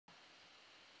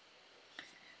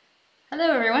Hello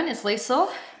everyone, it's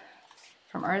Laisel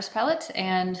from Artist Palette,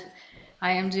 and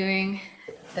I am doing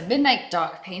the Midnight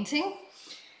Dog painting.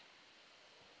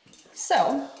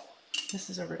 So, this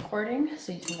is a recording,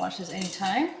 so you can watch this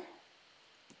anytime.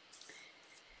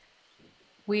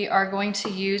 We are going to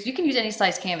use, you can use any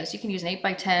size canvas. You can use an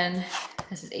 8x10,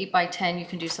 this is 8x10, you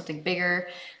can do something bigger,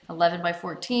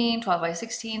 11x14,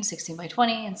 12x16,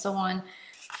 16x20, and so on.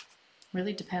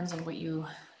 Really depends on what you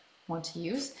want to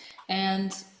use.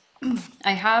 And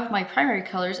I have my primary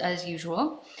colors as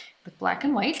usual with black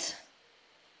and white.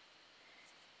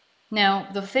 Now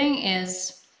the thing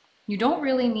is, you don't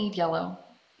really need yellow,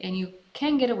 and you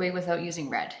can get away without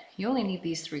using red. You only need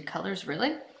these three colors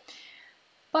really.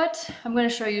 But I'm going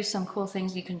to show you some cool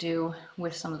things you can do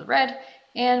with some of the red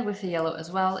and with the yellow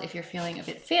as well if you're feeling a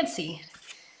bit fancy.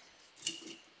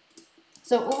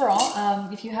 So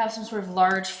overall, if you have some sort of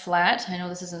large flat, I know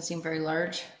this doesn't seem very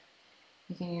large,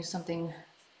 you can use something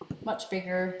much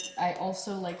bigger. I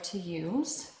also like to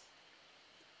use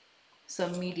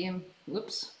some medium,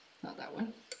 whoops, not that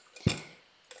one,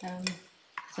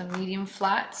 some medium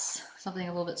flats, something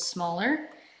a little bit smaller,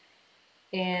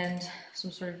 and some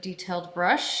sort of detailed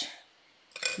brush,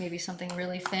 maybe something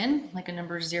really thin, like a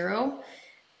number 0,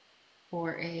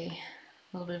 or a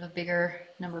little bit of a bigger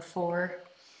number 4.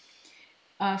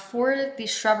 For the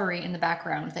shrubbery in the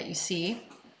background that you see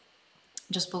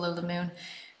just below the moon,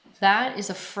 that is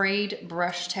a frayed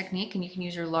brush technique, and you can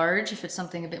use your large if it's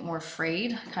something a bit more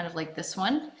frayed, kind of like this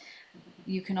one.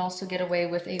 You can also get away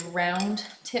with a round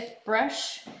tip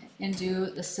brush and do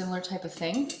the similar type of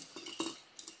thing.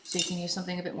 So you can use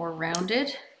something a bit more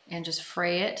rounded and just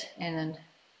fray it and then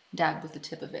dab with the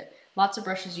tip of it. Lots of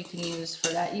brushes you can use for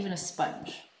that, even a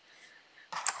sponge.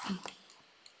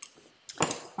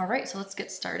 All right, so let's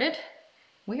get started.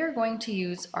 We are going to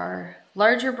use our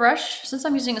larger brush. Since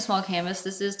I'm using a small canvas,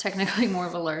 this is technically more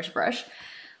of a large brush. So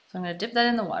I'm going to dip that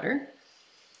in the water.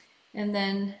 And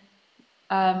then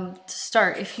to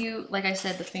start, if you, like I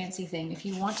said, the fancy thing, if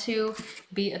you want to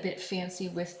be a bit fancy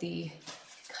with the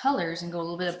colors and go a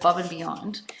little bit above and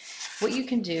beyond, what you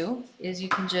can do is you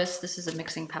can just, this is a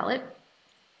mixing palette,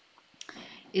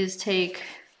 is take a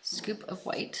scoop of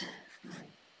white.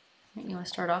 You want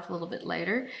to start off a little bit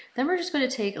lighter. Then we're just going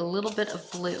to take a little bit of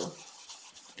blue,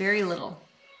 very little.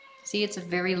 See, it's a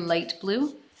very light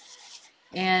blue.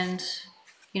 And,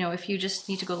 you know, if you just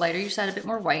need to go lighter, you just add a bit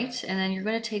more white. And then you're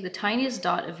going to take the tiniest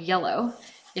dot of yellow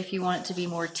if you want it to be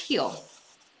more teal,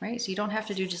 right? So you don't have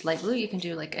to do just light blue. You can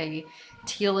do like a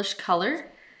tealish color.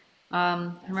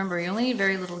 Remember, you only need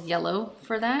very little yellow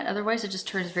for that. Otherwise, it just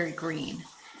turns very green.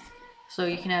 So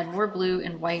you can add more blue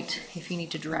and white if you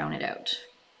need to drown it out.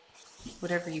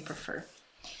 Whatever you prefer.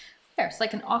 There, it's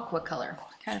like an aqua color,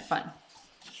 kind of fun.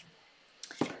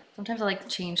 Sometimes I like to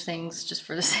change things just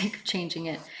for the sake of changing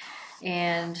it.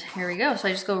 And here we go. So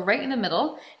I just go right in the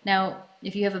middle. Now,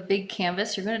 if you have a big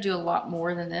canvas, you're going to do a lot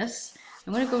more than this.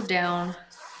 I'm going to go down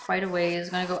quite a ways.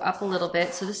 I'm going to go up a little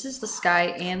bit. So this is the sky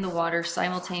and the water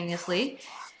simultaneously.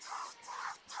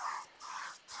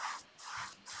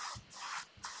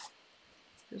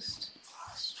 Just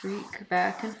streak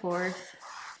back and forth.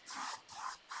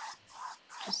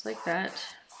 Just like that.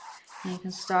 And you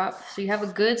can stop. So you have a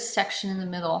good section in the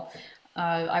middle.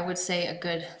 I would say a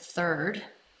good third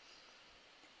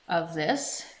of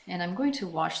this. And I'm going to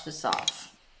wash this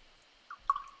off.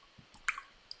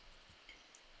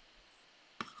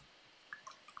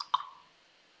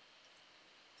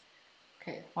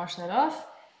 Okay, wash that off.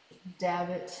 Dab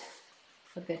it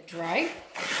a bit dry.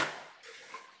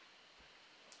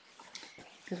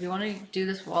 Because we want to do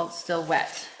this while it's still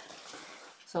wet.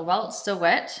 So while it's still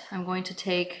wet, I'm going to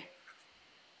take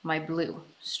my blue,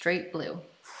 straight blue.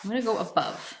 I'm going to go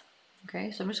above.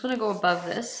 Okay, so I'm just going to go above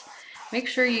this. Make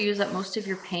sure you use up most of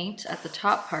your paint at the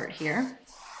top part here.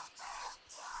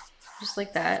 Just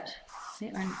like that.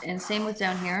 And same with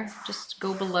down here. Just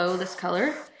go below this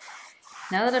color.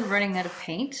 Now that I'm running out of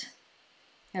paint,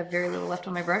 I have very little left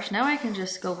on my brush. Now I can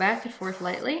just go back and forth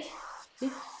lightly.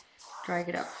 See? Drag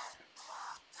it up.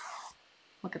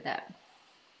 Look at that.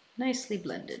 Nicely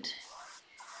blended.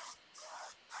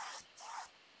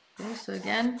 Okay, so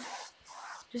again,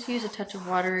 just use a touch of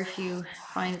water if you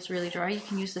find it's really dry. You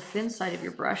can use the thin side of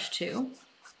your brush too.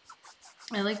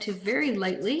 I like to very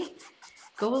lightly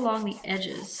go along the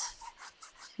edges.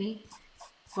 See?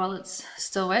 While it's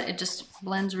still wet, it just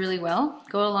blends really well.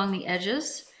 Go along the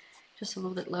edges, just a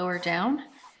little bit lower down,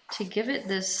 to give it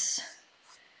this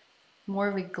more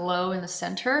of a glow in the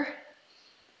center.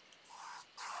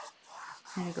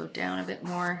 I'm going to go down a bit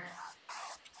more.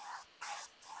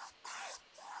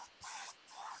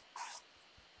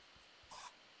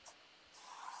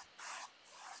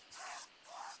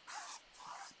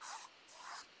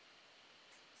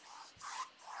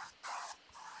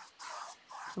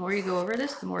 The more you go over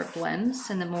this, the more it blends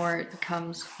and the more it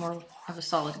becomes more of a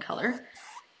solid color.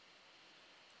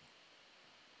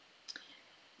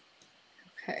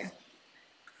 Okay,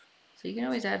 so you can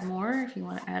always add more if you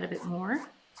want to add a bit more.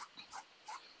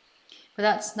 But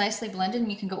that's nicely blended,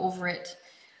 and you can go over it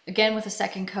again with a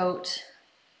second coat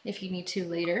if you need to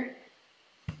later.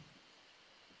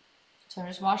 So I'm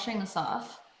just washing this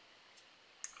off.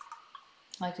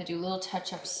 I like to do little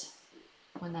touch-ups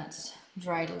when that's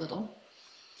dried a little.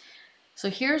 So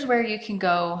here's where you can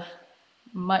go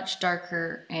much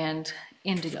darker and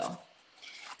indigo.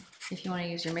 If you want to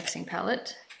use your mixing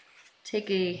palette, take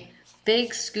a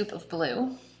big scoop of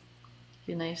blue,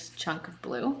 a nice chunk of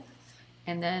blue,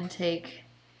 and then take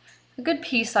a good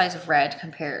pea size of red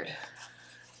compared.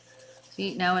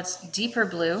 See, now it's deeper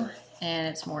blue and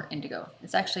it's more indigo.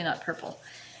 It's actually not purple.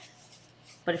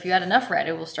 But if you add enough red,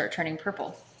 it will start turning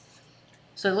purple.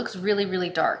 So it looks really, really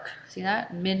dark. See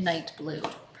that? Midnight blue.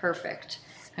 Perfect.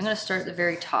 I'm going to start at the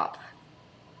very top.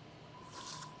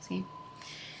 See?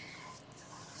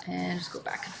 And just go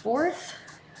back and forth.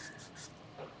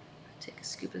 Take a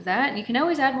scoop of that. And you can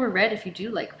always add more red if you do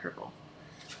like purple.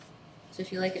 So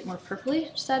if you like it more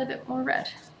purpley, just add a bit more red.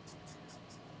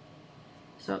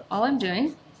 So all I'm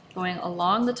doing, going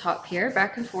along the top here,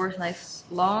 back and forth, nice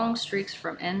long streaks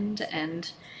from end to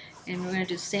end. And we're going to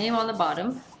do the same on the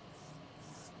bottom.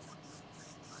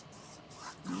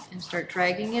 And start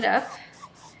dragging it up.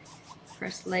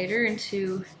 Press lighter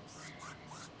into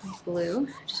blue,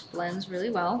 just blends really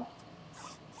well.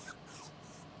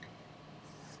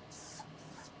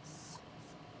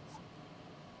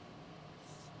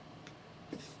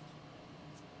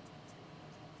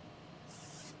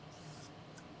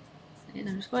 And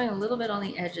I'm just going a little bit on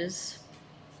the edges,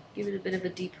 give it a bit of a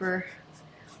deeper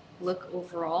look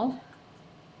overall.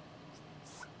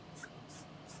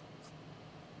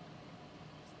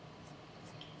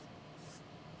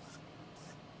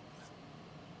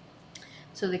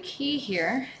 So the key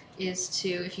here is to,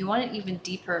 if you want it even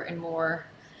deeper and more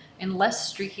and less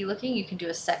streaky looking, you can do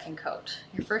a second coat.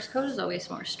 Your first coat is always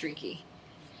more streaky.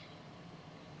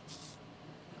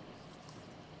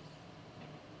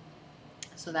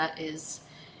 So that is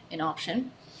an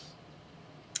option.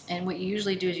 And what you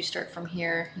usually do is you start from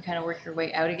here, you kind of work your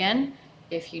way out again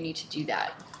if you need to do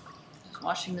that. Just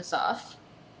washing this off.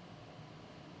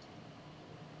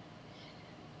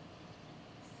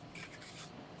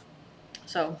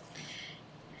 So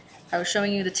I was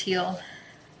showing you the teal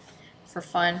for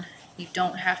fun. You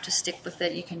don't have to stick with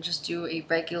it. You can just do a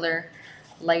regular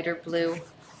lighter blue.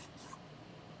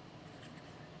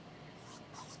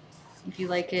 If you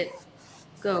like it,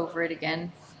 go over it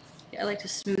again. I like to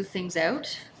smooth things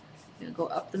out. I'm gonna go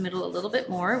up the middle a little bit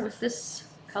more with this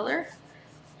color.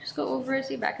 Just go over it,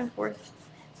 see, back and forth.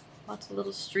 Lots of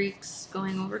little streaks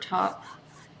going over top.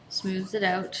 Smooths it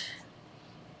out.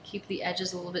 Keep the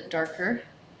edges a little bit darker.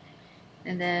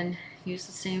 And then use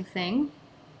the same thing.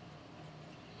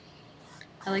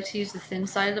 I like to use the thin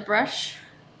side of the brush,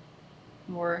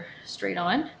 more straight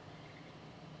on.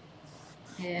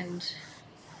 And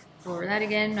go over that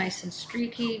again, nice and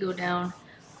streaky. Go down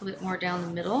a little bit more down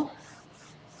the middle.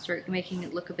 Start making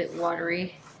it look a bit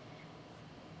watery.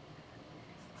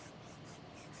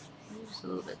 Just a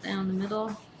little bit down the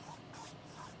middle.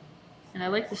 And I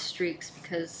like the streaks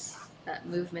because that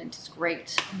movement is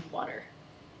great in water.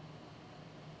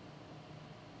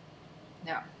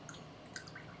 Now,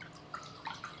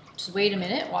 just wait a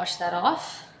minute, wash that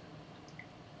off.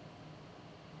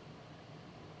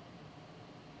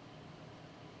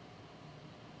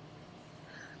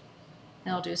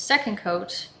 Then I'll do a second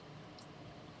coat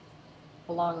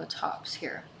along the tops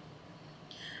here.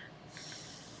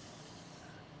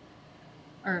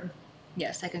 Or,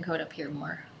 yeah, second coat up here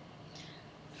more.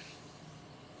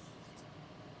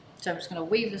 So I'm just going to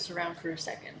wave this around for a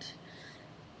second.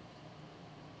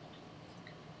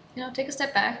 You know, take a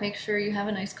step back, make sure you have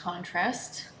a nice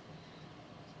contrast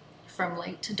from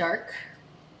light to dark.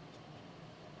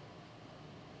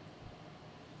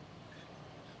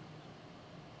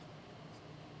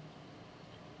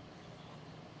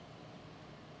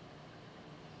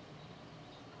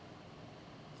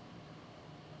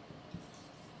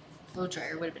 Blow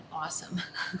dryer would have been awesome,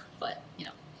 but you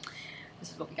know,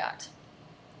 this is what we got.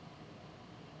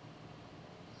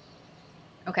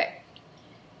 Okay,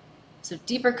 so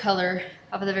deeper color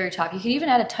up at the very top. You can even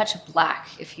add a touch of black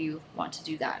if you want to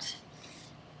do that.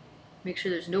 Make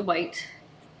sure there's no white.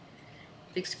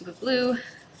 Big scoop of blue,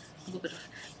 a little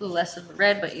less of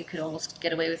red, but you could almost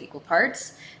get away with equal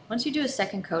parts. Once you do a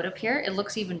second coat up here, it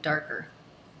looks even darker.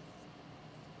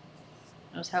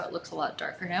 Notice how it looks a lot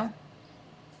darker now?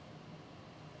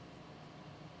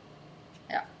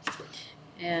 Yeah.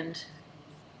 And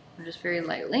I'm just very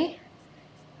lightly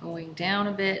going down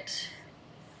a bit.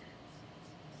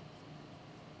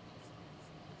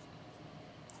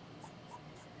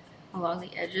 Along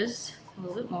the edges a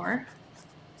little bit more.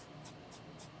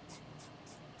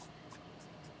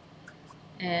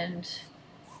 And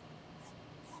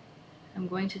I'm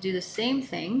going to do the same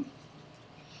thing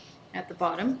at the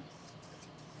bottom.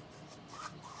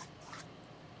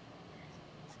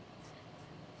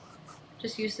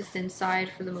 Just use the thin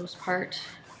side for the most part.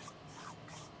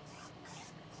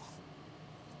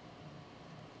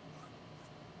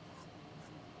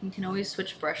 You can always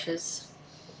switch brushes.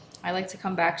 I like to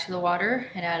come back to the water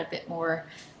and add a bit more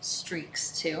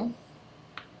streaks too.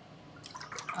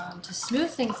 To smooth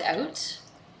things out,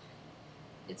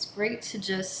 it's great to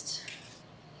just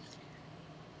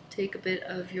take a bit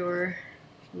of your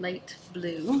light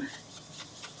blue,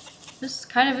 just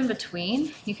kind of in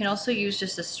between. You can also use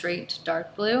just a straight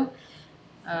dark blue.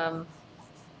 But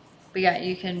yeah,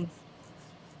 you can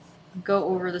go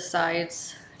over the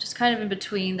sides, just kind of in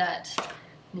between that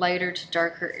lighter to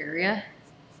darker area.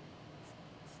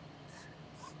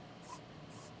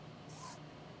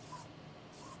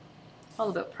 All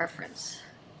about preference.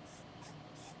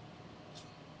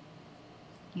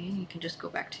 You can just go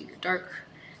back to your dark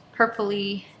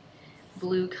purpley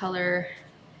blue color.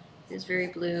 It is very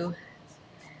blue,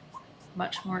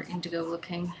 much more indigo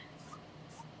looking.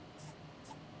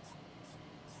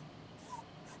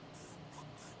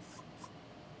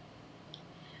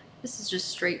 This is just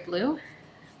straight blue.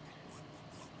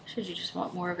 Should you just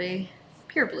want more of a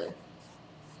pure blue.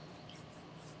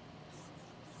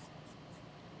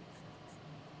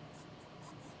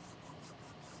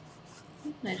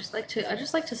 And I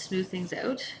just like to smooth things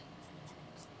out.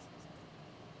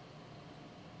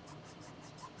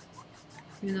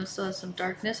 Even though it still has some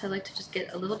darkness, I like to just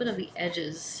get a little bit of the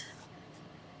edges.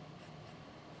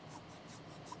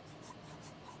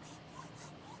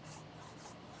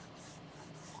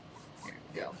 There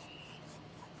we go.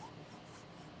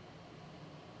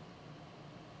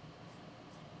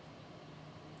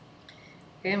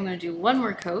 Okay, I'm going to do one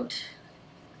more coat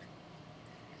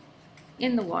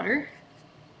in the water.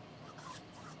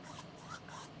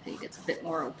 I think it's a bit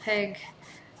more opaque,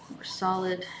 more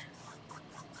solid.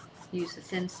 Use the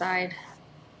thin side.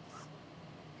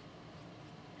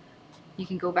 You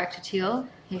can go back to teal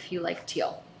if you like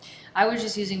teal. I was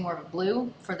just using more of a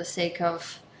blue for the sake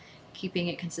of keeping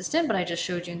it consistent, but I just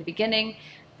showed you in the beginning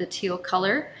the teal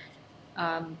color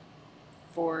in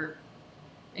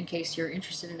case you're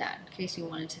interested in that, in case you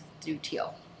wanted to do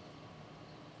teal.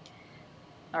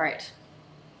 All right,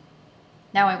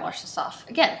 now I wash this off.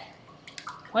 Again,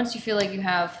 once you feel like you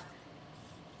have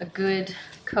a good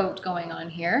coat going on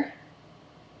here,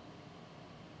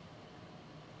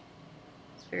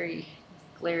 it's very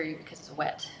glary because it's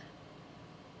wet.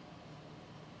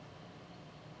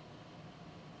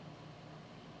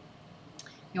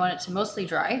 You want it to mostly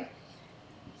dry,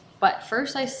 but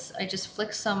first I just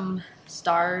flick some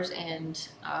stars, and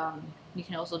you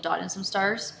can also dot in some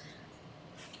stars.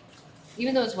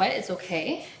 Even though it's wet, it's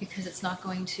okay because it's not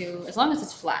going to, as long as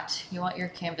it's flat. You want your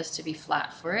canvas to be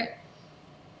flat for it.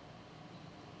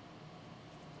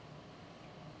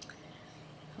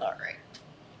 All right.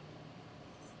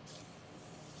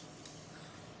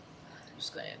 I'm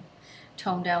just going to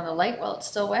tone down the light while it's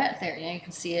still wet. There, you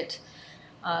can see it.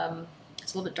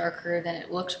 It's a little bit darker than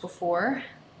it looked before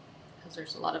because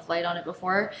there's a lot of light on it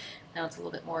before. Now it's a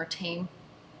little bit more tame.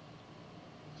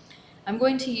 I'm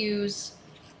going to use,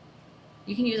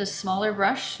 you can use a smaller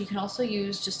brush. You can also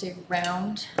use just a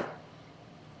round,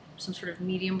 some sort of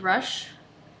medium brush.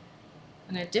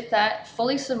 I'm going to dip that,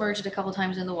 fully submerge it a couple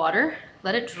times in the water,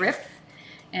 let it drip,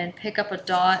 and pick up a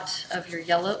dot of your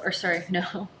yellow, or sorry,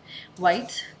 no,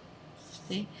 white.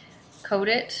 See? Coat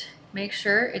it, make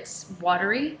sure it's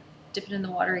watery, dip it in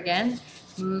the water again,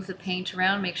 move the paint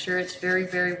around, make sure it's very,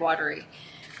 very watery.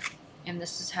 And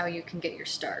this is how you can get your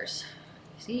stars.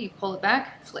 See, you pull it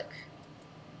back, flick.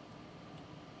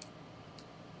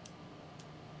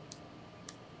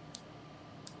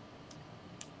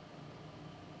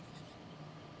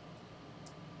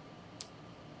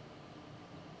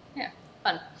 Yeah,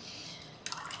 fun.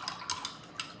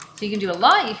 So you can do a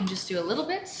lot, you can just do a little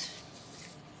bit.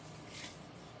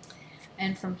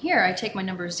 And from here, I take my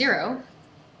number 0.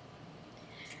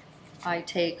 I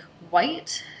take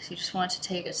white, so you just want to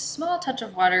take a small touch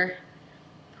of water,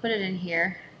 put it in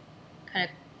here, kind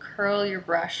of curl your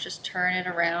brush, just turn it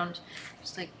around,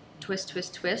 just like twist,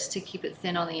 twist, twist to keep it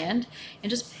thin on the end, and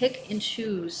just pick and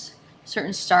choose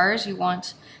certain stars you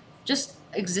want. Just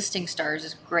existing stars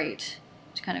is great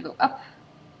to kind of go up,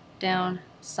 down,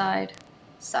 side,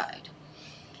 side.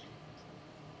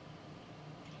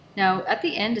 Now at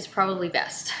the end is probably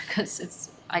best because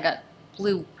I got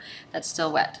blue that's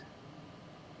still wet.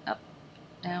 Up,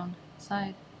 down,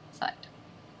 side, side.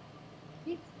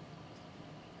 Okay.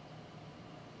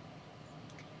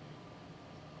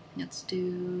 Let's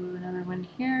do another one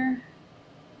here.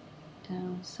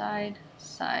 Down, side,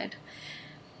 side.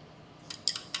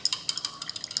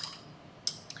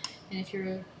 And if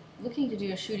you're looking to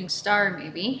do a shooting star,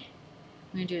 maybe,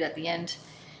 I'm going to do it at the end.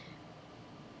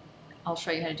 I'll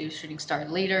show you how to do a shooting star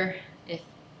later if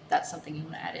that's something you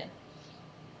want to add in.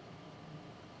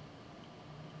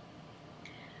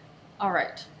 All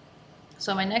right,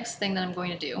 so my next thing that I'm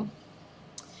going to do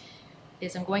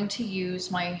is I'm going to use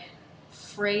my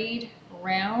frayed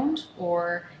round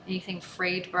or anything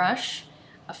frayed brush.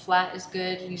 A flat is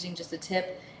good, using just the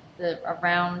tip, a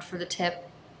round for the tip,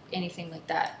 anything like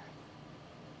that.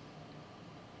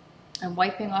 I'm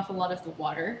wiping off a lot of the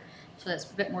water so that's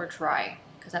a bit more dry,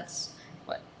 because that's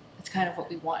kind of what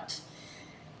we want.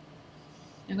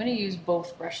 I'm going to use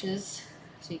both brushes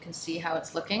so you can see how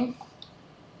it's looking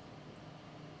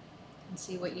and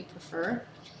see what you prefer.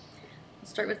 Let's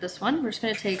start with this one. We're just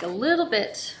going to take a little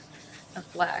bit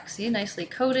of black. See, nicely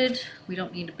coated. We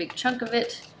don't need a big chunk of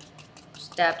it.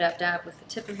 Just dab, dab, dab with the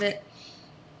tip of it.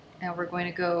 And we're going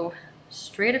to go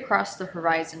straight across the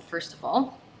horizon first of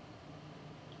all.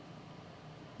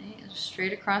 Okay,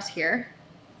 straight across here.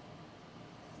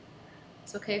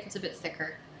 It's okay if it's a bit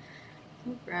thicker.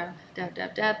 Grab, dab,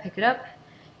 dab, dab, pick it up,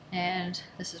 and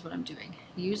this is what I'm doing.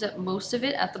 Use up most of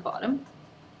it at the bottom.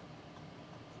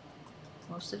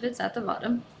 Most of it's at the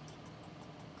bottom.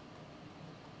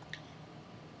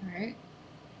 All right.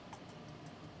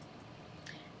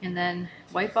 And then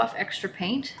wipe off extra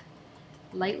paint.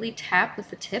 Lightly tap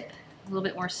with the tip, a little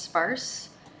bit more sparse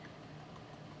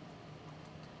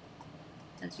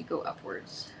as you go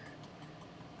upwards.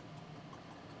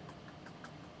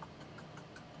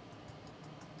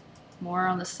 More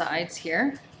on the sides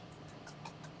here.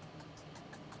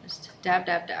 Just dab,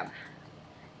 dab, dab.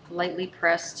 Lightly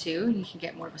press too. You can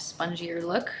get more of a spongier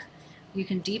look. You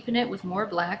can deepen it with more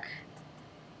black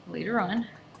later on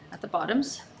at the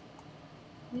bottoms.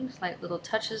 Slight little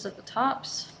touches at the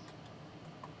tops.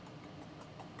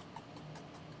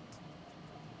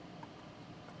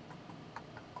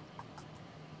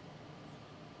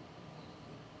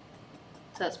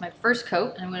 So that's my first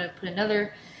coat. I'm going to put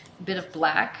another bit of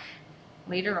black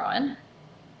later on,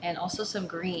 and also some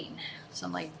green,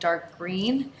 some like dark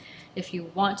green. If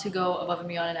you want to go above and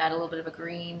beyond and add a little bit of a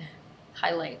green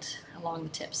highlight along the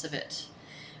tips of it.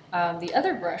 The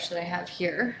other brush that I have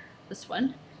here, this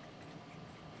one,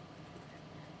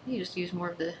 you just use more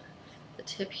of the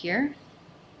tip here,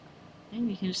 and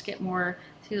you can just get more,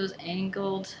 see those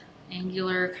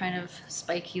angular kind of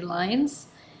spiky lines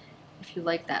if you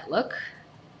like that look.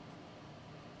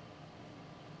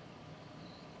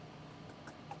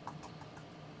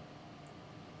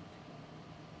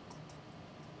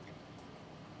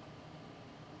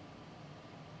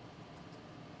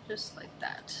 Just like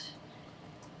that.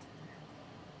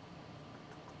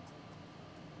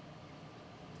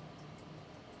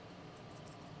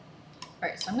 All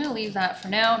right, so I'm going to leave that for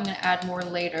now. I'm going to add more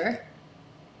later.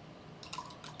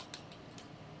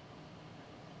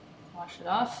 Wash it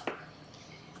off.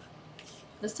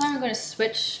 This time I'm going to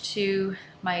switch to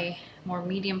my more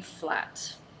medium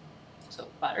flat. So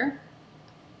butter,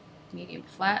 medium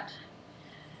flat.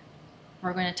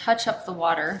 We're going to touch up the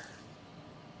water.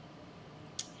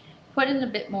 Put in a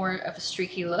bit more of a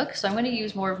streaky look. So I'm going to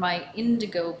use more of my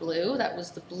indigo blue. That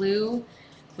was the blue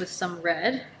with some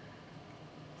red.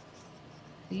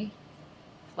 See?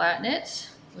 Flatten it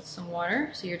with some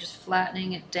water. So you're just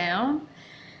flattening it down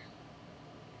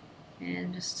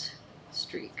and just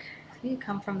streak. See,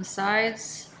 come from the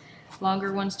sides,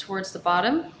 longer ones towards the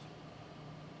bottom,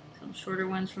 some shorter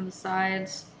ones from the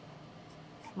sides,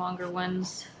 longer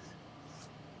ones.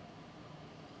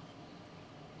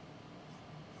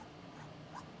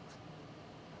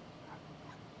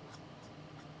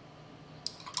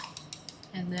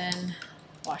 And then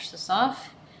wash this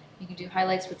off. You can do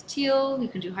highlights with teal, you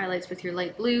can do highlights with your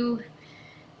light blue,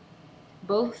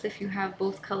 both if you have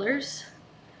both colors.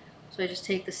 So I just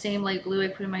take the same light blue I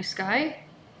put in my sky,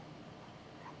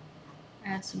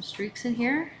 add some streaks in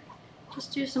here,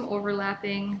 just do some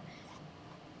overlapping.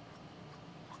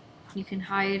 You can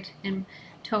hide and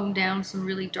tone down some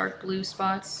really dark blue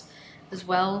spots as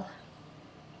well.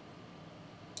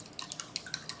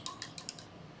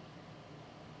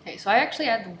 Okay, so I actually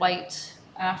add the white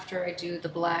after I do the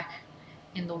black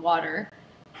in the water,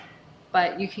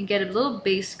 but you can get a little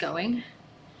base going.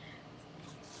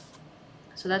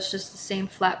 So that's just the same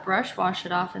flat brush, wash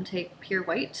it off and take pure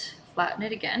white, flatten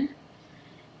it again.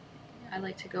 I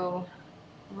like to go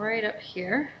right up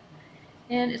here.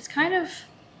 And it's kind of,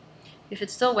 if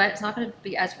it's still wet, it's not going to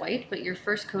be as white, but your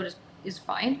first coat is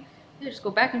fine. You just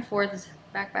go back and forth,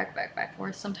 back,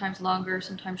 forth, sometimes longer,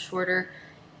 sometimes shorter.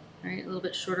 Right, a little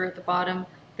bit shorter at the bottom.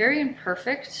 Very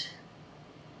imperfect.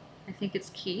 I think it's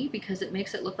key because it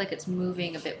makes it look like it's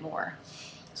moving a bit more.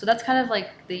 So that's kind of like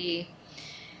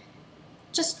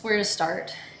just where to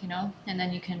start, you know, and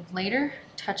then you can later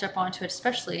touch up onto it,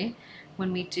 especially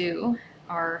when we do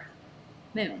our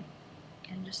moon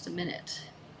in just a minute.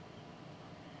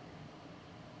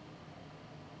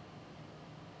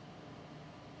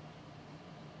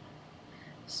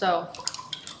 So,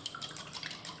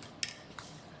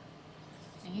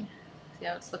 okay, see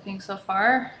how it's looking so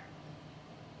far?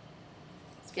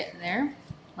 It's getting there.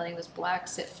 Letting this black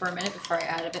sit for a minute before I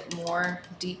add a bit more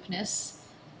deepness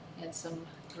and some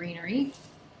greenery,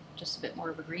 just a bit more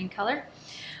of a green color.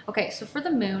 Okay, so for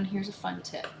the moon, here's a fun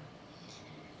tip.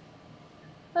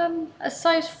 A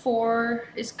size 4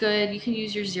 is good. You can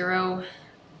use your 0.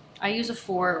 I use a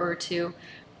 4 or a 2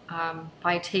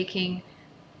 by taking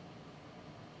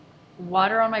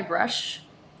water on my brush,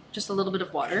 just a little bit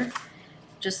of water,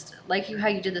 just like how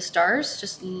you did the stars,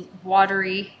 just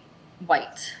watery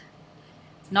white.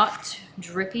 Not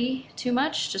drippy too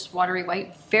much, just watery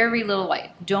white, very little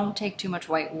white. Don't take too much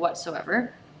white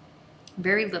whatsoever,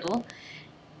 very little.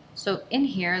 So in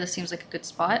here, this seems like a good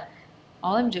spot.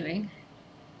 All I'm doing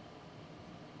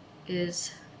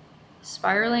is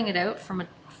spiraling it out from a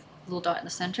little dot in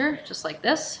the center, just like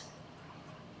this.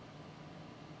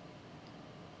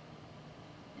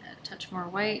 A touch more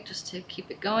white just to keep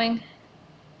it going.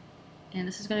 And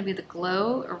this is going to be the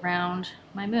glow around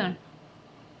my moon.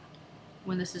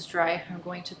 When this is dry, I'm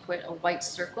going to put a white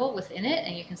circle within it,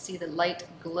 and you can see the light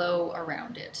glow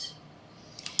around it.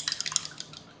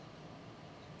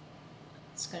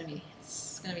 It's gonna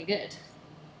be good.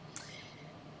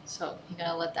 So you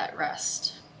gotta let that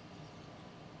rest.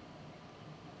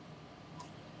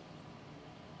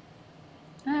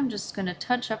 I'm just gonna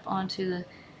touch up onto the,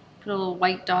 put a little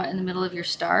white dot in the middle of your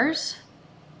stars.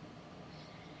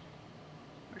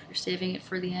 Or if you're saving it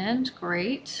for the end,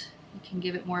 great. You can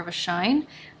give it more of a shine.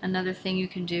 Another thing you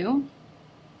can do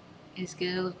is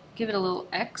give it a little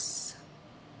X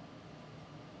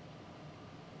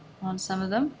on some of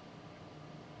them.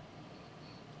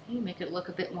 You make it look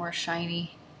a bit more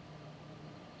shiny.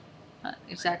 Not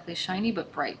exactly shiny,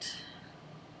 but bright.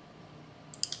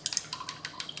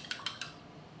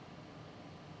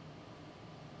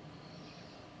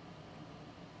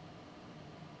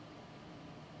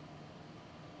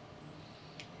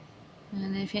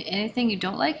 And if anything you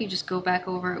don't like, you just go back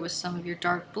over it with some of your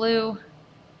dark blue.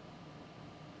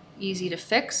 Easy to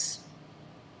fix.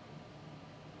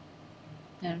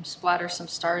 And splatter some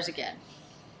stars again.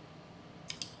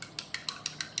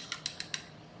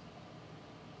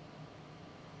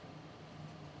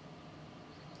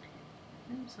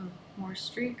 And some more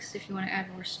streaks. If you want to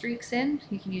add more streaks in,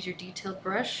 you can use your detailed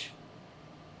brush.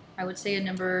 I would say a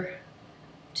number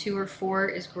 2 or 4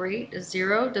 is great. A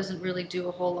 0 doesn't really do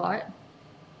a whole lot.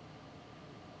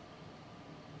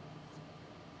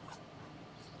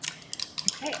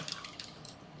 Okay,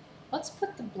 let's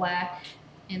put the black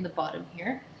in the bottom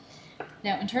here.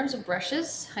 Now, in terms of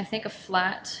brushes, I think a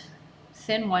flat,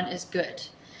 thin one is good.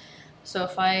 So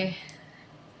if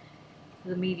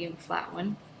the medium flat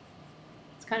one,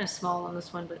 it's kind of small on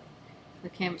this one, but the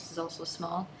canvas is also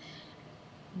small.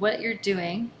 What you're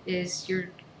doing is you're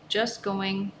just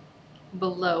going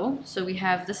below. So we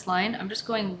have this line. I'm just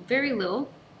going very little,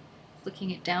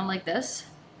 flicking it down like this,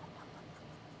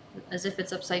 as if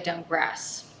it's upside down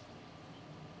grass.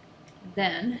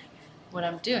 Then what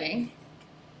I'm doing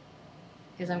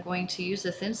is I'm going to use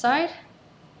the thin side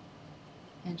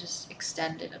and just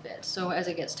extend it a bit. So as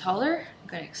it gets taller, I'm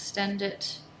going to extend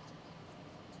it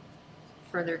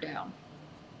further down.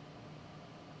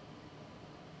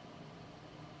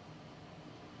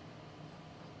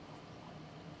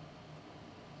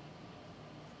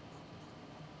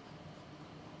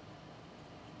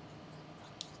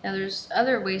 Now there's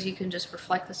other ways you can just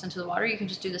reflect this into the water. You can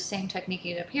just do the same technique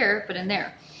you did up here, but in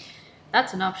there.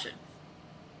 That's an option.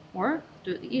 Or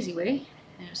do it the easy way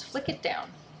and just flick it down.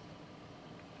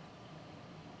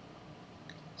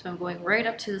 So I'm going right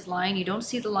up to this line. You don't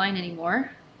see the line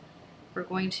anymore. We're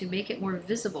going to make it more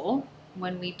visible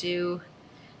when we do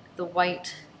the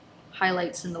white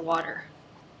highlights in the water.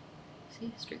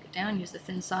 See, streak it down, use the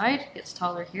thin side. It gets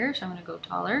taller here, so I'm going to go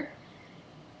taller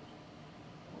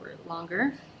or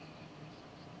longer.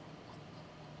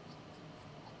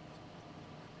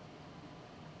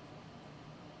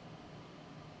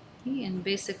 and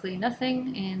basically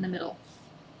nothing in the middle.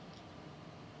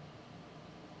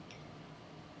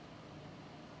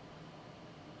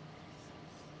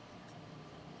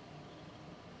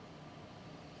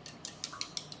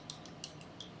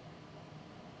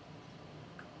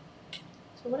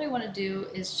 So what I want to do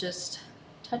is just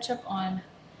touch up on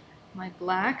my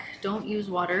black. Don't use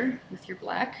water with your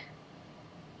black.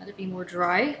 Let it be more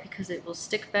dry because it will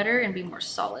stick better and be more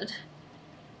solid.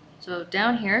 So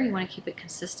down here, you want to keep it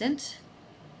consistent.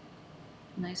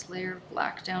 Nice layer of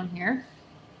black down here.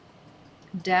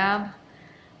 Dab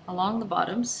along the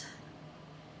bottoms.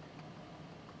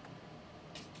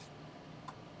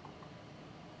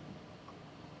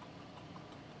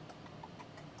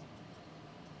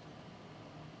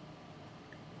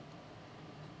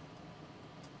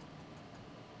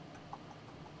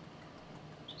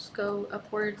 Just go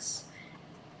upwards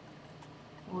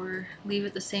or leave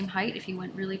it the same height. If you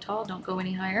went really tall, don't go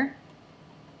any higher.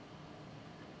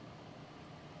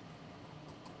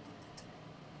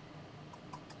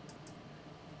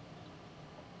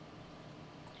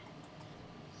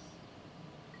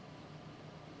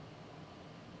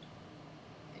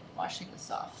 Washing this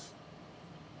off.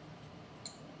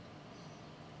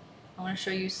 I want to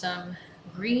show you some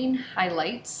green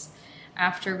highlights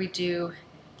after we do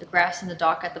the grass and the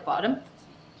dock at the bottom.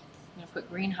 I'm going to put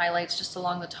green highlights just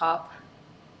along the top.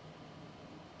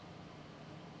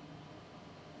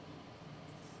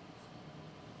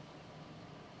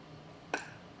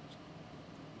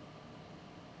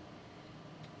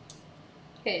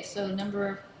 Okay, so I'm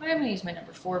going to use my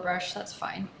number 4 brush, that's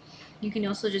fine. You can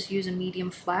also just use a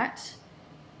medium flat.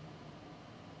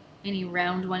 Any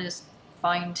round one is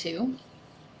fine too.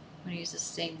 I'm going to use the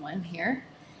same one here.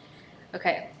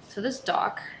 Okay, so this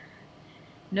dock,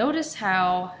 notice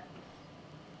how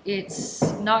it's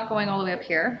not going all the way up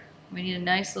here. We need a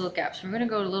nice little gap. So we're going to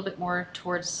go a little bit more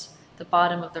towards the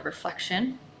bottom of the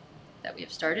reflection that we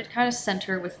have started, kind of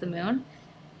center with the moon.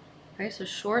 Okay, so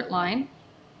short line.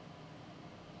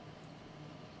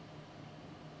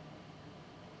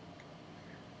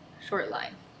 Short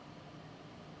line.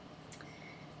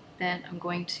 Then I'm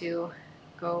going to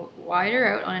go wider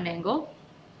out on an angle.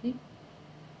 See?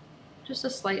 Just a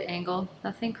slight angle,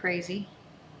 nothing crazy.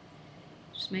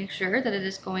 Just make sure that it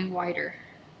is going wider.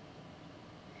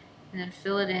 And then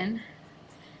fill it in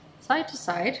side to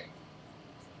side.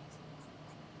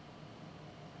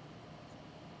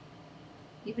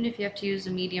 Even if you have to use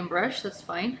a medium brush, that's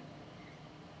fine.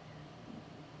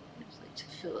 I just like to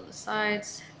fill in the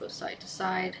sides, go side to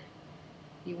side.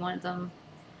 You want them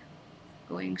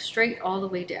going straight all the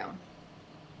way down.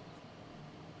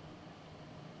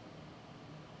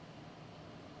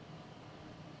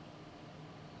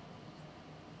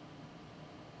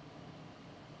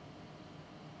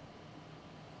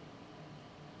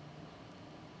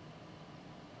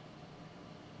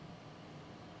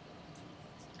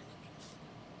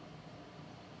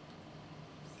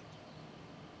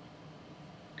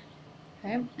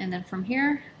 Okay, and then from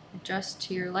here, adjust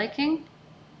to your liking.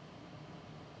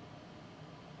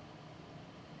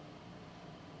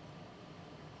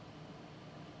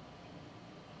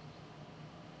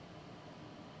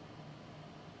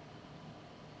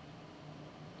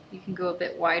 You can go a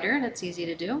bit wider, that's easy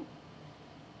to do.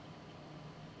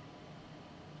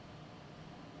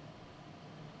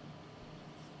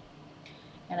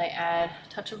 And I add a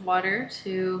touch of water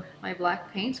to my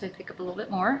black paint, so I pick up a little bit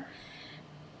more.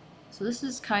 So this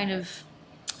is kind of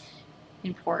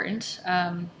important.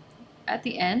 At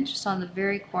the end, just on the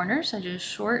very corners, I do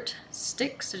short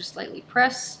sticks, so just lightly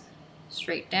press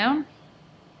straight down.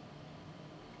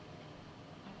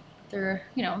 They're,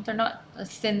 they're not a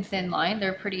thin line,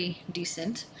 they're pretty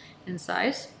decent in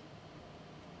size.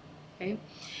 Okay,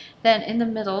 then in the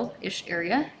middle-ish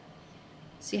area,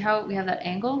 see how we have that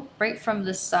angle? Right from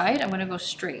this side, I'm going to go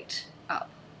straight up.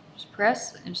 Just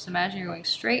press and just imagine you're going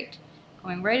straight,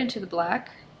 going right into the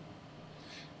black.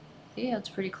 See, that's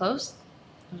pretty close.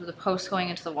 Those are the posts going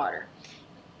into the water.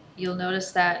 You'll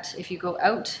notice that if you go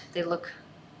out, they look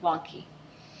wonky.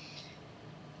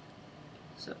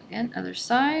 So again, other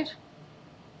side,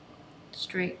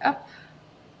 straight up.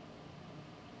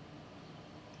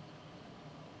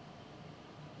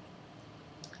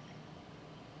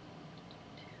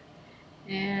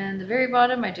 And the very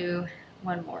bottom, I do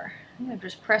one more. I'm going to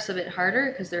just press a bit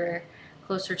harder because they're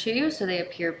closer to you, so they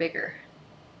appear bigger.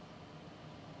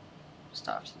 Just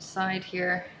off to the side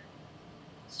here,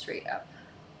 straight up.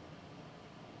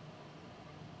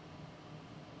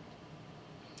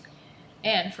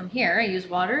 And from here, I use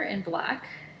water and black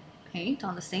paint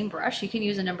on the same brush. You can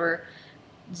use a number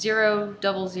 0,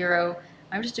 00.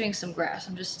 I'm just doing some grass.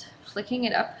 I'm just flicking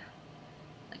it up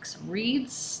like like some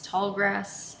reeds, tall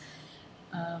grass,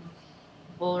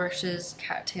 bulrushes,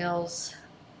 cattails.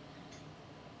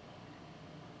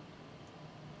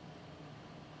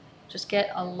 Just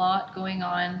get a lot going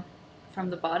on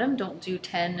from the bottom. Don't do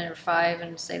 10 or 5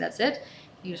 and say that's it.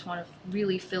 You just want to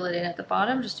really fill it in at the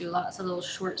bottom. Just do lots of little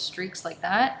short streaks like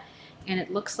that. And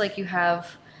it looks like you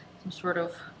have some sort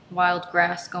of wild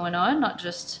grass going on, not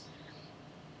just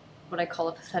what I call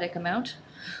a pathetic amount.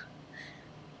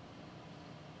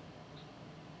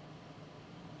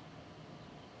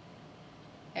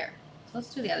 There. So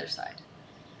let's do the other side.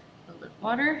 A little bit of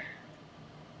water.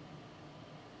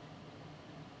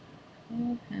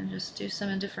 And just do some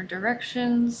in different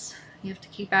directions. You have to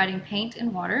keep adding paint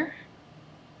and water.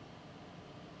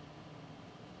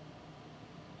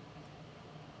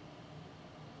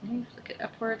 Flick it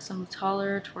upwards, some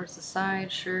taller towards the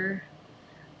side, sure.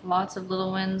 Lots of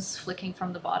little ones flicking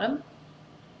from the bottom.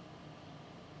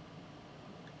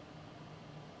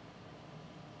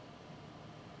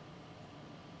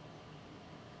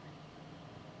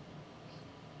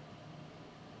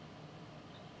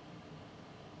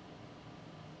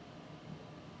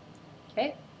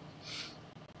 Okay.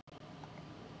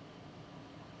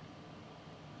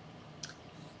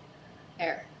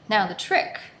 There. Now the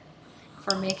trick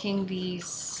for making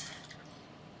these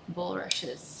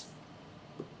bulrushes.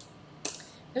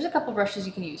 There's a couple brushes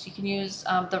you can use. You can use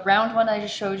the round one I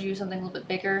just showed you, something a little bit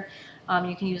bigger.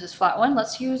 You can use this flat one.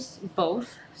 Let's use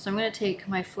both. So I'm going to take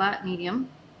my flat medium.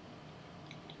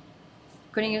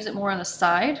 I'm going to use it more on the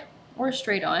side or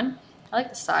straight on. I like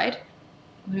the side.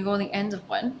 I'm going to go on the end of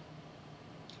one.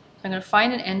 So I'm going to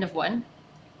find an end of one.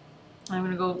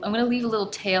 I'm going to leave a little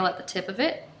tail at the tip of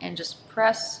it and just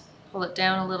press, pull it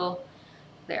down a little.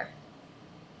 There.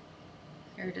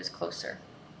 Here it is closer.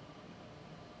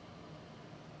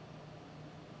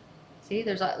 See,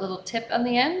 there's that little tip on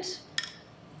the end.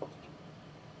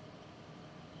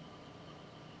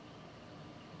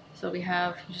 So we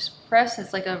have, you just press,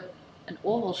 it's like an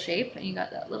oval shape, and you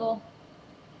got that little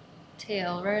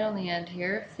tail right on the end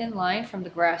here, thin line from the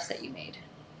grass that you made.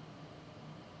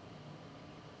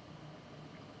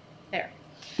 There.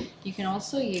 You can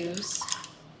also use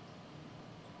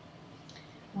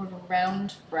more of a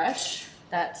round brush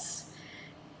that's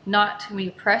not, when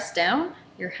you press down,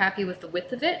 you're happy with the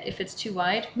width of it. If it's too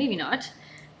wide, maybe not,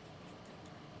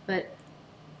 but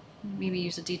maybe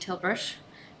use a detail brush.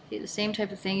 The same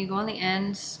type of thing, you go on the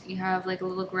ends, you have like a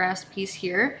little grass piece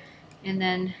here, and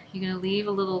then you're going to leave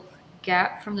a little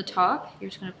gap from the top. You're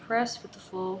just going to press with the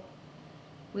full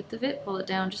width of it, pull it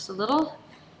down just a little,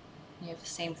 and you have the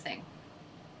same thing.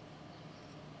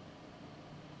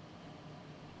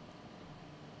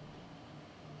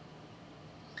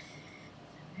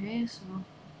 Okay, so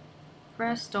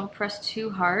press, don't press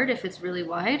too hard if it's really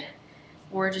wide,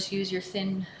 or just use your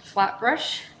thin flat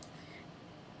brush.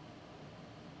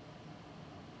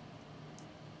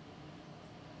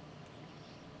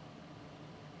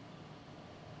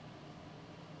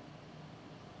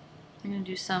 I'm going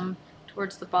to do some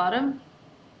towards the bottom,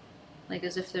 like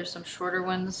as if there's some shorter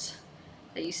ones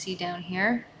that you see down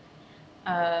here.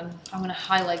 I'm going to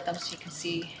highlight them so you can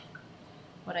see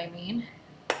what I mean.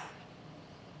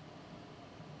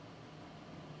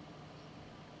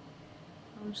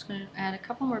 I'm just going to add a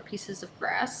couple more pieces of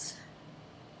grass.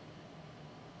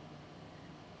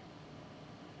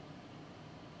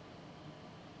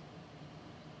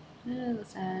 And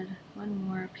let's add one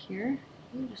more up here.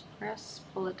 You just press,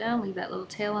 pull it down, leave that little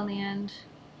tail on the end.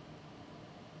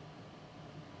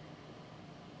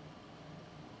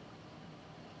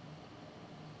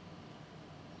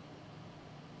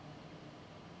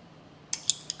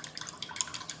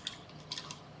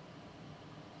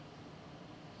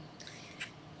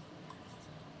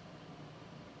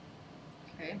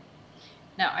 Okay.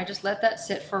 Now I just let that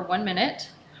sit for 1 minute.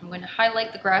 I'm going to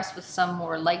highlight the grass with some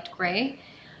more light gray,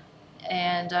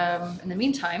 and in the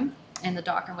meantime, in the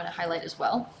dock I'm going to highlight as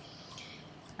well.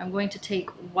 I'm going to take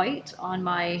white on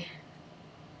my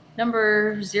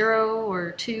number 0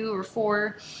 or 2 or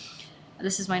 4.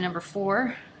 This is my number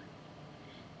 4.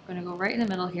 I'm going to go right in the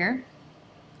middle here.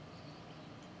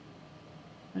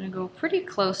 I'm going to go pretty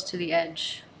close to the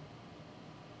edge.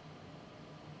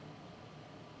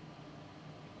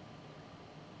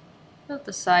 About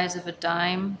the size of a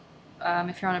dime.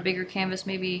 If you're on a bigger canvas,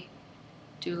 maybe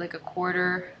do like a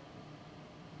quarter.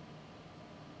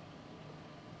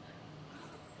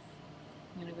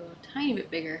 I'm going to go a tiny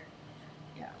bit bigger.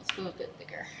 Yeah, let's go a bit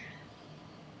bigger.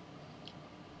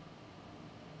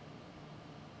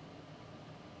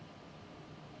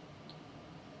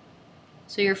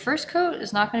 So your first coat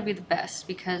is not going to be the best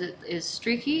because it is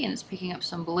streaky and it's picking up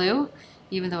some blue,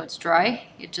 even though it's dry.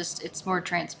 It's more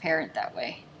transparent that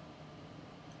way.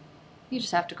 You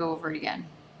just have to go over it again.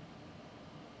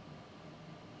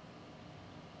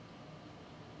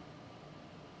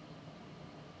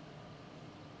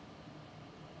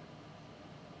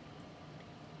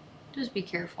 Just be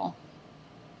careful.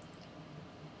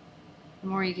 The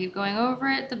more you keep going over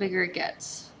it, the bigger it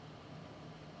gets.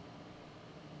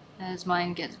 As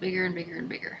mine gets bigger and bigger and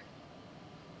bigger.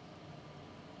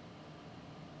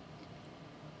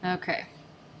 Okay.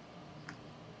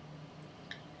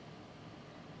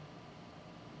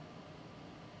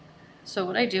 So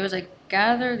what I do is I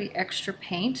gather the extra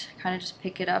paint, kind of just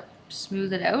pick it up,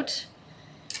 smooth it out,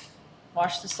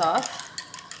 wash this off.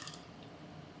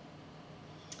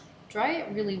 Dry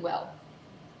it really well.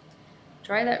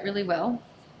 Dry that really well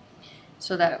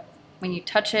so that when you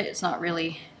touch it, it's not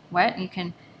really wet. You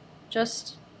can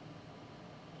just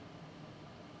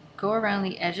go around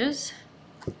the edges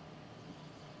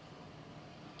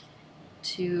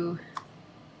to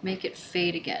make it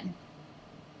fade again.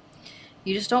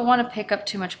 You just don't want to pick up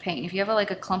too much paint. If you have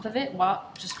like a clump of it,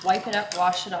 just wipe it up,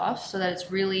 wash it off so that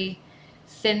it's really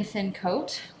thin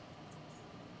coat.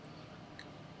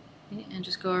 Okay, and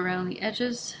just go around the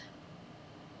edges.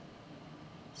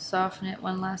 Soften it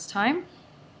one last time.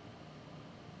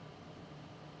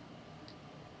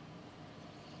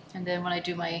 And then when I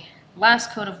do my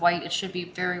last coat of white, it should be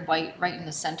very white right in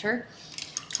the center.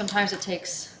 Sometimes it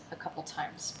takes a couple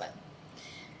times, but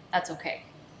that's okay.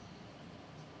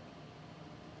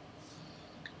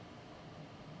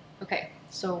 Okay,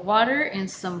 so water and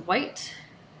some white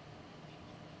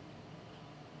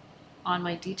on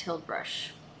my detailed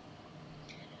brush.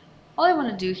 All I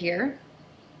want to do here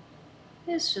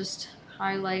is just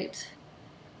highlight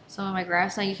some of my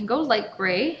grass. Now you can go light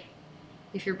gray.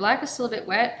 If your black is still a bit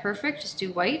wet, perfect, just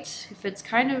do white. If it's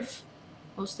kind of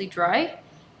mostly dry,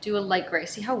 do a light gray.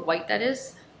 See how white that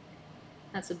is?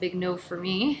 That's a big no for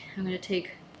me. I'm going to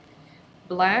take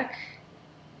black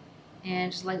and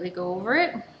just lightly go over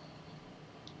it.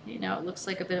 Okay, now it looks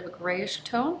like a bit of a grayish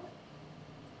tone.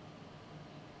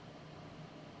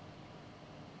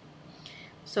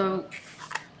 So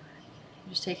I'm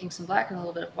just taking some black and a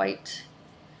little bit of white.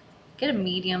 Get a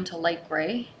medium to light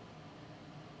gray.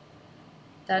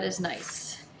 That is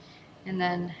nice. And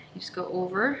then you just go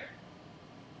over,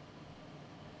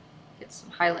 get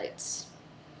some highlights.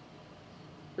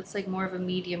 Looks like more of a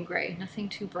medium gray, nothing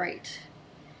too bright.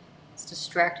 It's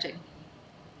distracting.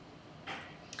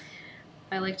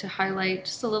 I like to highlight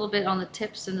just a little bit on the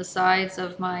tips and the sides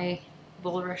of my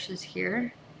bulrushes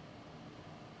here.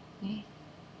 Okay.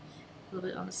 A little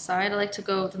bit on the side. I like to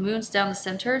go, the moon's down the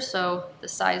center, so the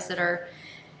sides that are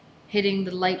hitting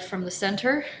the light from the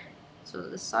center. So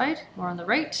this side, more on the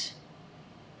right.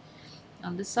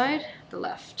 On this side, the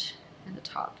left, and the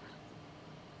top.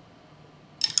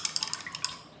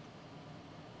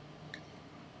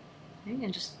 Okay,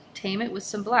 and just tame it with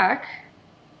some black.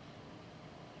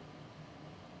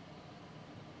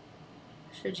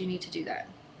 Should you need to do that.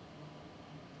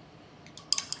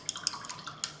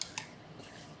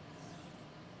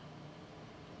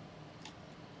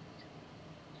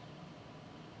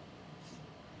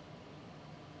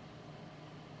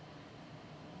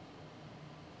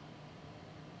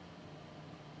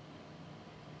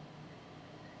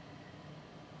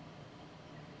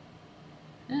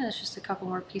 And it's just a couple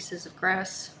more pieces of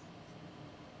grass,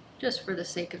 just for the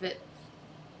sake of it.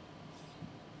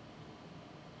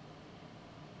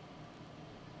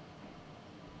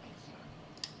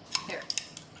 There.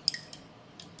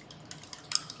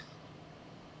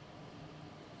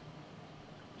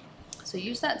 So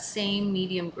use that same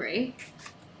medium gray,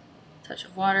 touch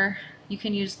of water. You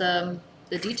can use the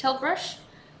detailed brush,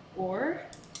 or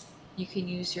you can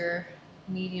use your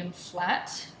medium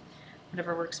flat,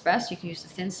 whatever works best. You can use the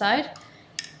thin side.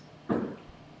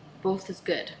 Both is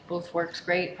good. Both works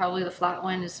great. Probably the flat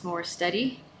one is more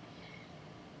steady.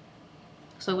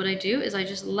 So what I do is I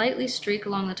just lightly streak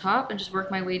along the top and just work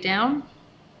my way down.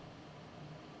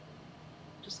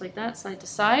 Just like that, side to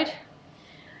side.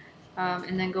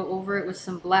 And then go over it with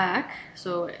some black.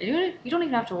 So you don't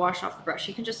even have to wash off the brush.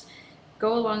 You can just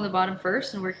go along the bottom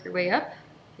first and work your way up.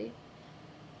 Okay.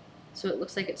 So it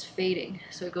looks like it's fading.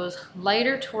 So it goes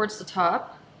lighter towards the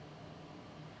top,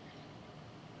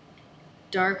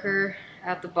 darker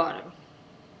at the bottom.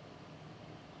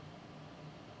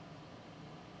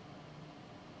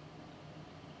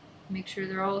 Make sure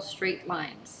they're all straight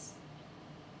lines.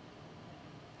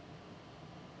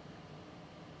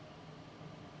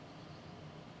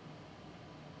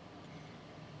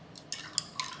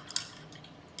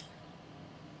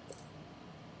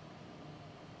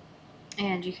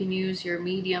 And you can use your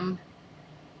medium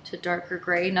to darker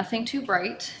gray, nothing too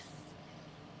bright,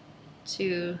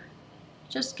 to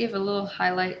just give a little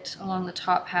highlight along the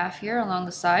top half here, along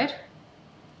the side.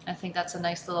 I think that's a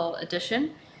nice little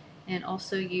addition. And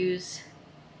also use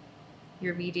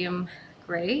your medium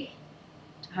gray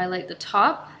to highlight the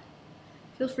top.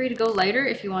 Feel free to go lighter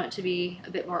if you want it to be a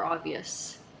bit more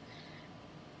obvious.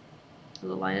 A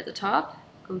little line at the top,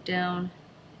 go down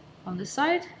on this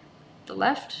side, the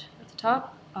left at the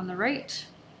top, on the right.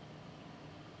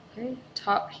 Okay,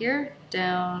 top here,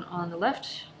 down on the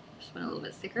left. Just went a little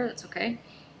bit thicker, that's okay.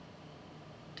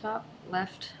 Top,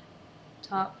 left,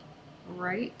 top,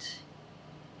 right,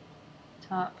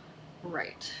 top,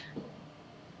 right.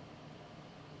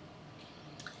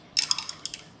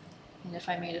 And if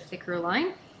I made a thicker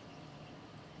line,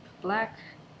 black,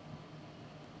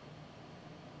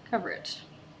 cover it.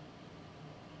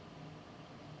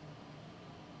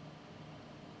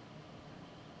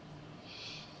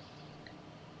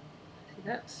 See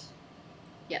that?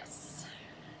 Yes.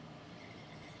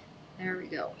 There we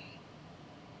go.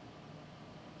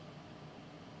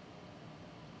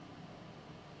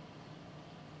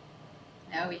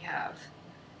 Now we have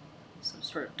some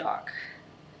sort of dock.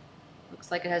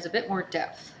 Looks like it has a bit more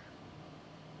depth.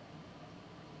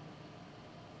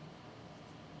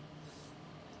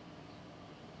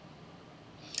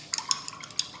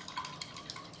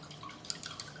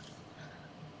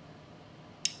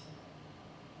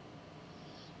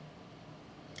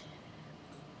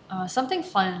 Something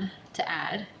fun to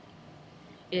add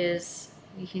is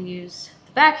you can use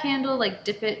the back handle, like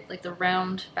dip it, like the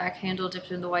round back handle, dip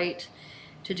it in the white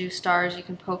to do stars. You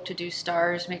can poke to do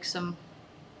stars, make some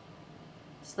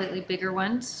slightly bigger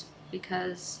ones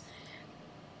because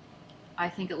I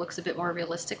think it looks a bit more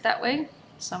realistic that way.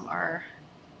 Some are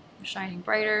shining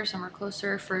brighter, some are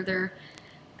closer, further,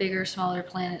 bigger, smaller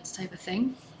planets type of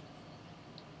thing.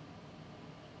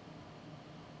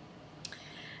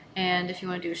 And if you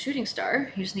want to do a shooting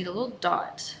star, you just need a little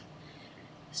dot.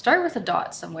 Start with a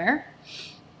dot somewhere.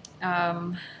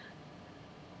 Let's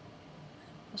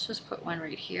just put one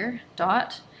right here.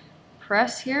 Dot,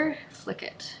 press here, flick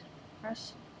it.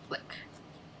 Press, flick.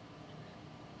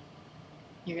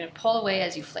 You're going to pull away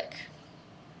as you flick.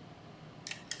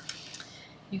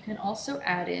 You can also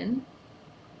add in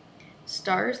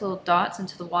stars, little dots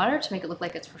into the water to make it look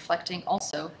like it's reflecting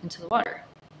also into the water.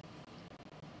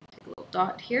 Take a little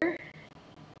dot here.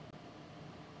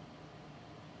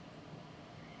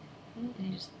 And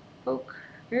you just poke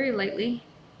very lightly.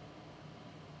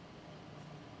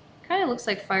 Kind of looks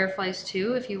like fireflies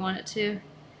too if you want it to.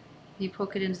 You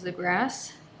poke it into the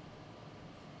grass.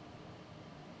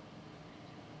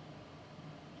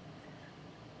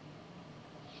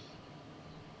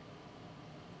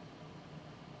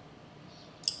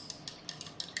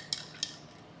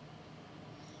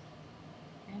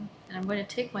 Okay. And I'm going to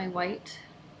take my white,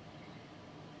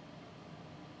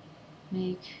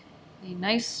 make a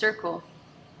nice circle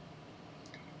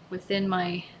within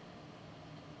my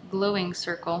glowing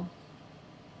circle.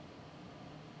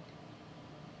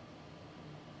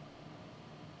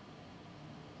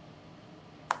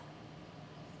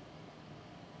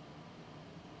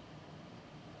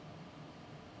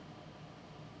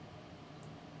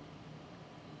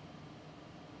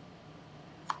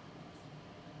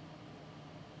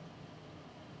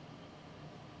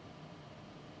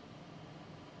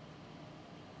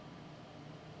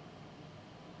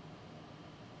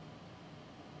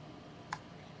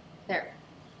 There.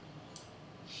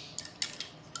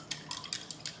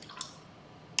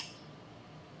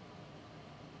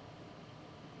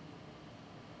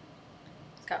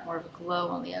 It's got more of a glow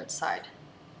on the outside.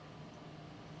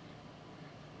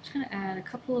 I'm just going to add a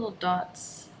couple little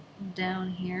dots down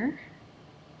here.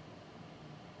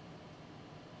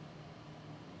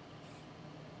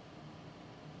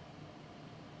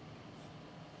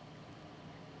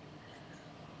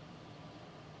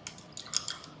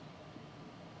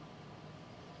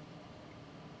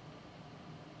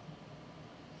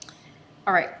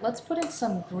 All right, let's put in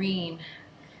some green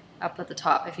up at the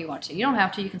top if you want to. You don't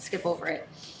have to, you can skip over it.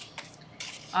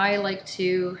 I like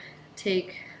to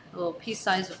take a little pea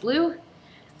size of blue.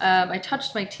 I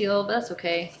touched my teal, but that's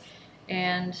okay.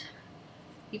 And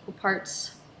equal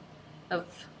parts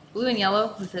of blue and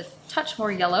yellow with a touch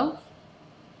more yellow.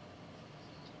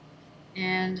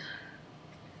 And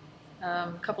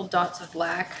a couple dots of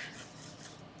black.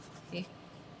 Okay.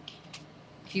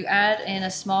 If you add in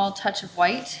a small touch of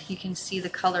white, you can see the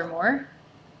color more.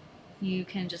 You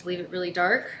can just leave it really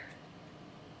dark.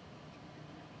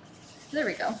 There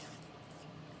we go.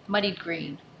 Muddied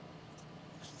green.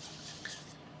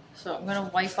 So I'm gonna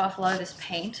wipe off a lot of this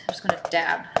paint. I'm just gonna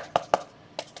dab.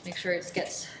 Make sure it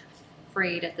gets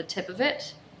frayed at the tip of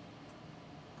it.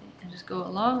 And just go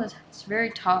along the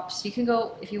very top. So you can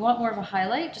go, if you want more of a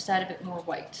highlight, just add a bit more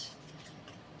white.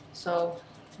 So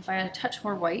if I add a touch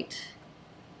more white,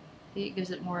 it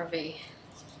gives it more of a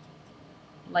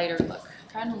lighter look.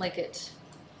 Kind of like it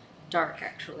dark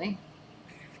actually.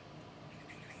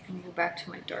 And go back to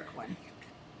my dark one.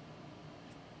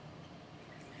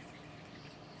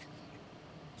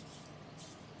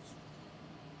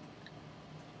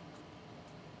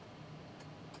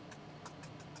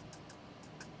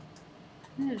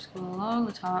 And just go along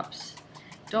the tops.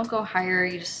 Don't go higher,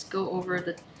 you just go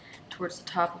over towards the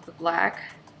top of the black.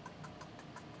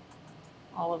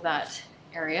 All of that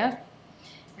area.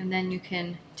 And then you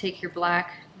can take your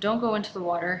black, don't go into the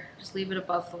water, just leave it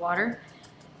above the water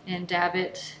and dab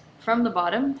it from the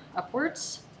bottom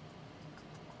upwards.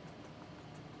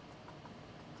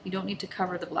 You don't need to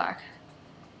cover the black.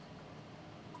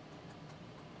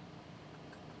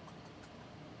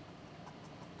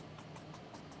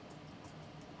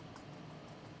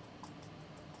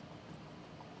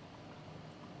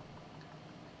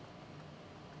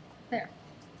 There.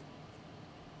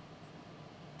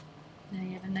 Now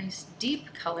you have a nice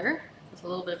deep color with a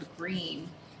little bit of a green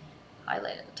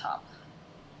highlight at the top.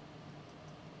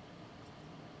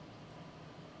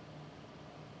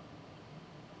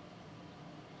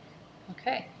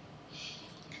 Okay.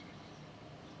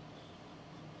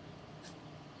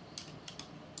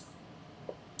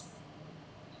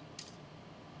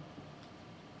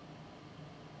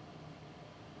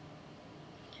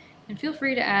 And feel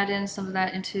free to add in some of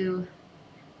that into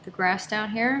the grass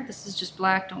down here. This is just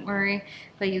black, don't worry,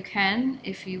 but you can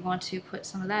if you want to put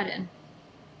some of that in.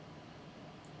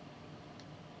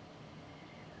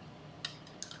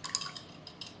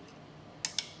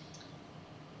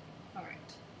 All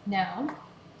right, now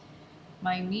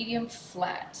my medium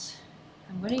flat.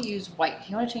 I'm going to use white. If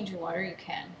you want to change your water, you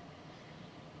can.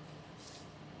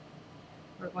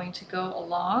 We're going to go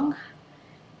along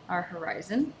our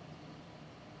horizon.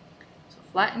 So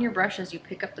flatten your brush as you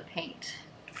pick up the paint.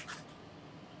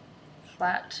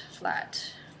 Flat,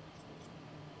 flat.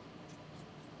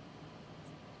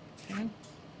 Okay.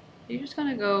 You're just going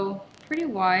to go pretty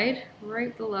wide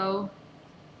right below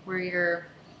where your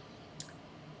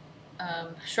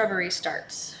shrubbery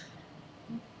starts.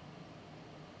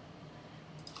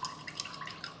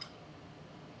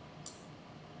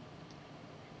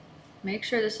 Make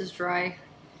sure this is dry.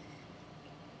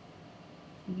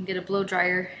 You can get a blow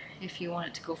dryer if you want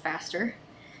it to go faster.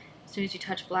 As soon as you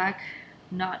touch black,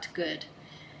 not good.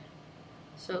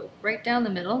 So right down the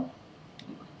middle,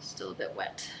 still a bit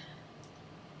wet.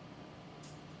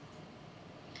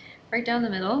 Right down the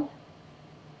middle,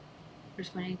 we're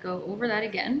just going to go over that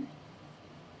again.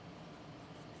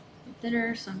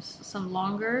 Thinner, some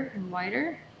longer and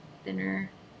wider,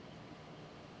 thinner.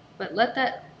 But let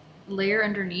that layer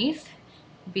underneath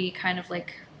be kind of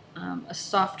like a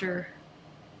softer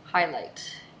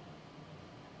highlight.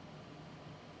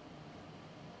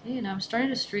 Okay, now I'm starting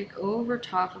to streak over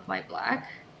top of my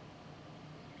black,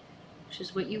 which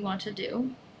is what you want to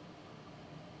do.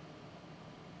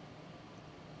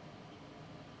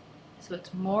 So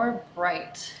it's more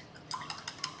bright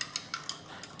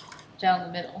down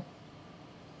the middle.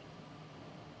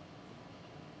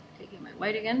 Okay, get my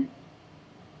white again.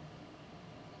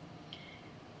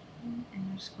 And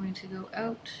I'm just going to go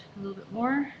out a little bit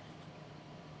more.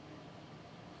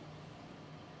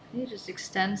 Okay, just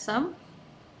extend some.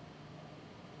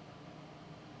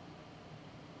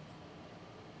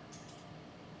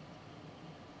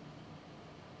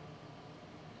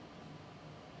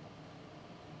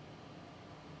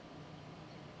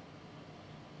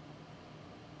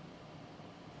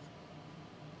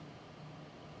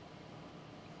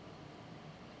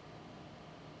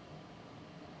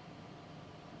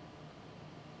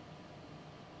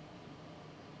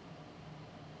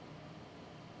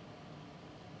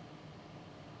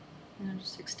 And I'm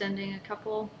just extending a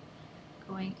couple,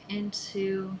 going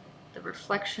into the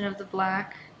reflection of the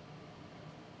black.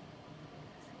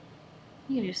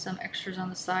 You can do some extras on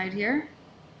the side here.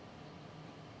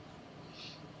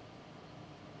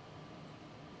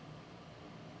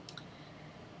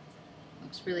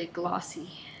 Looks really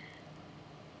glossy.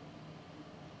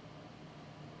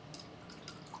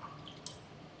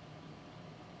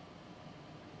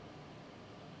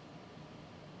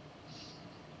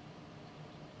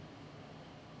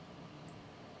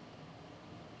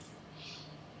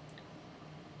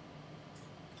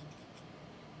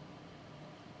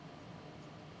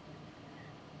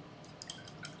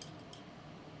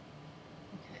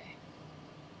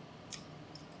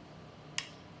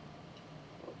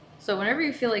 So whenever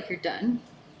you feel like you're done,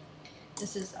 I'm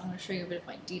going to show you a bit of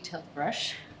my detailed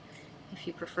brush, if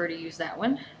you prefer to use that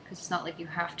one, because it's not like you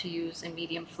have to use a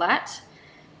medium flat.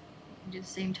 You can do the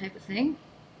same type of thing.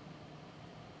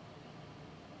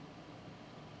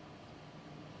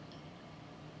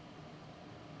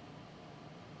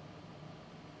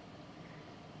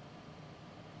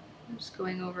 I'm just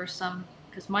going over some,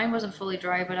 because mine wasn't fully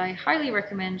dry, but I highly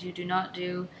recommend you do not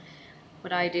do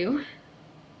what I do.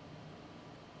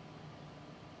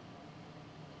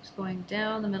 Just going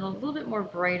down the middle, a little bit more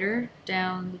brighter,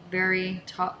 down the very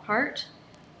top part.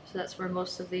 So that's where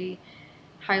most of the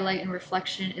highlight and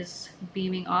reflection is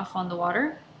beaming off on the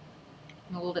water,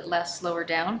 and a little bit less lower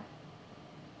down.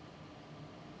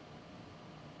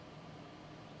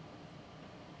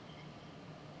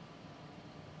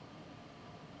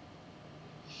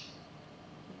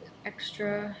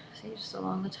 Extra, see, just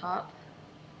along the top.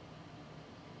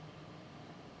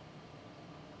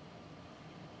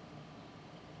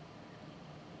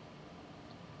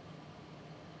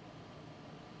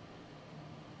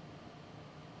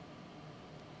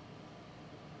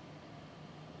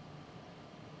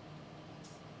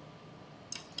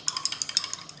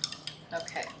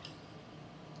 Okay.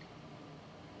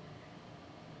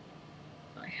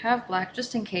 I have black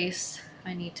just in case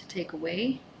I need to take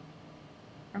away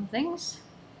from things.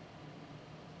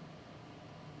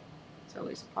 It's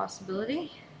always a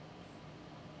possibility.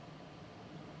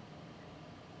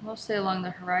 Mostly along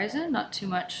the horizon, not too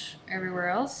much everywhere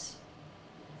else.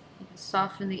 You can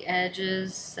soften the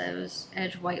edges, those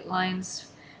edge white lines,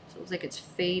 so it looks like it's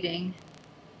fading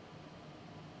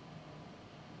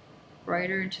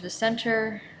brighter into the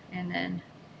center, and then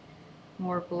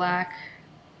more black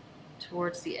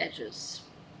towards the edges.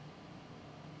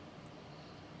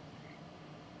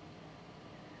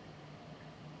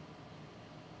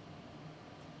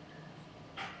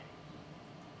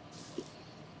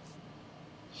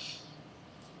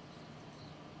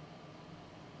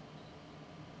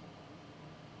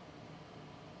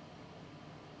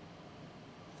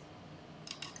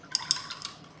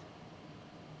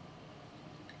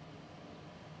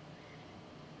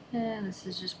 And this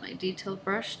is just my detailed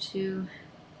brush to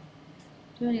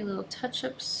do any little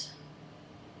touch-ups.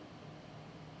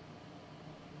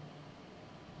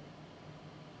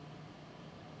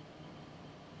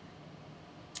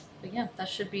 But yeah, that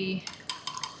should be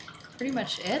pretty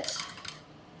much it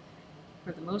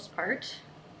for the most part.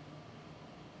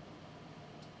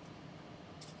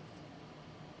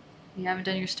 If you haven't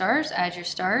done your stars, add your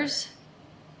stars.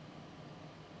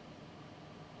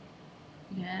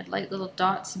 You can add light little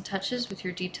dots and touches with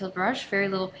your detailed brush, very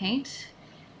little paint,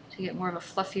 to get more of a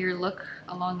fluffier look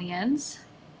along the ends,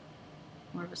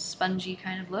 more of a spongy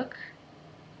kind of look.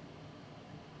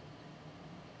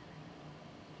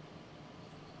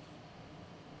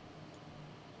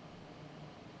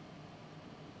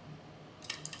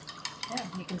 Yeah,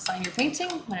 you can sign your painting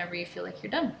whenever you feel like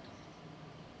you're done.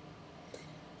 So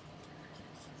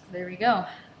there we go.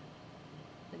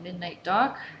 The Midnight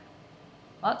Dock.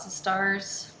 Lots of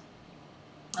stars.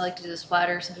 I like to do the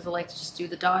splatter. Some people like to just do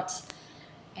the dots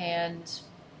and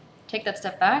take that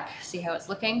step back, see how it's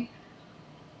looking.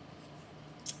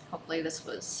 Hopefully this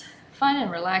was fun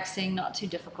and relaxing, not too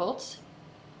difficult.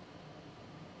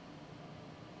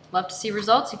 Love to see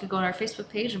results. You could go on our Facebook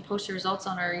page and post your results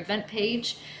on our event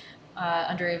page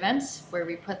under events, where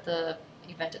we put the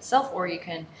event itself, or you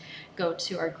can go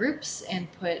to our groups and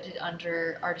put it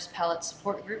under Artist Palette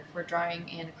Support Group for drawing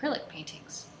and acrylic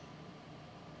paintings.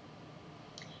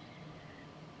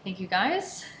 Thank you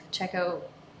guys. Check out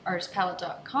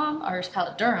artistpalette.com,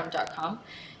 artistpaletedurham.com,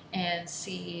 and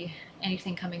see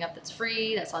anything coming up that's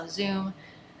free, that's on Zoom.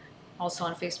 Also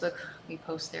on Facebook, we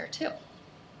post there too.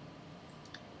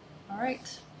 All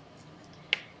right.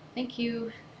 Thank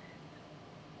you.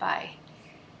 Bye.